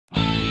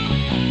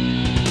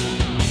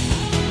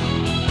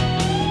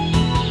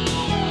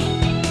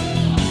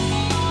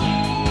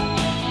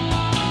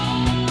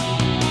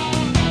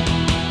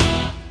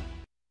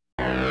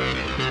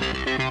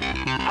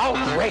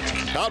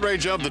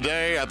Outrage of the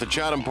day at the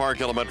Chatham Park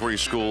Elementary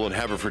School in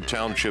Haverford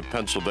Township,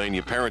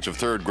 Pennsylvania. Parents of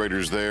third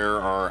graders there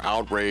are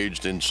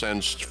outraged,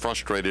 incensed,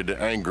 frustrated,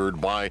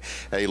 angered by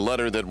a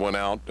letter that went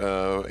out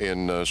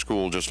in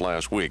school just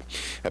last week.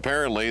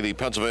 Apparently, the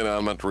Pennsylvania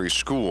Elementary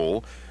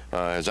School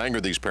has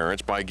angered these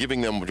parents by giving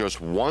them just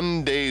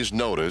 1 day's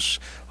notice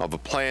of a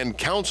planned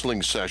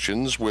counseling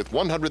sessions with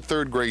 100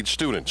 third grade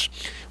students.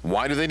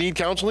 Why do they need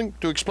counseling?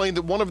 To explain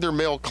that one of their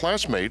male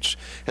classmates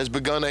has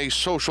begun a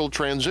social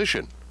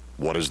transition.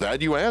 What is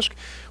that, you ask?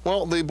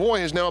 Well, the boy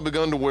has now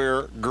begun to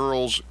wear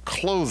girls'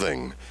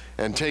 clothing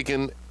and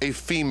taken a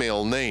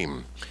female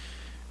name.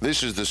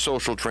 This is the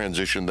social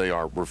transition they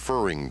are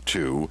referring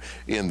to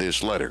in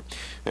this letter.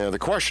 The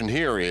question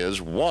here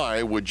is,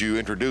 why would you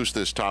introduce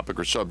this topic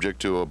or subject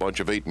to a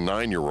bunch of 8- and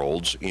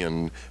 9-year-olds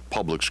in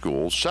public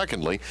schools?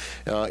 Secondly,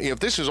 if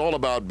this is all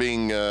about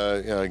being,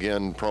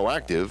 again,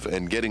 proactive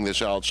and getting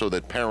this out so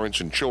that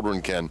parents and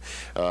children can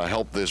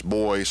help this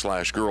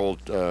boy/girl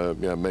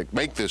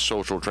make this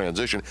social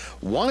transition,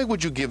 why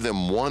would you give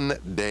them 1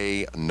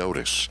 day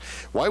notice?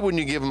 Why wouldn't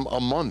you give them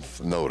a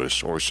month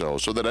notice or so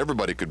that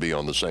everybody could be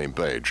on the same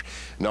page?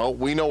 No,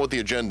 we know what the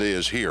agenda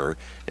is here,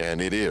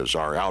 and it is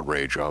our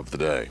outrage of the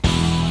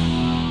day.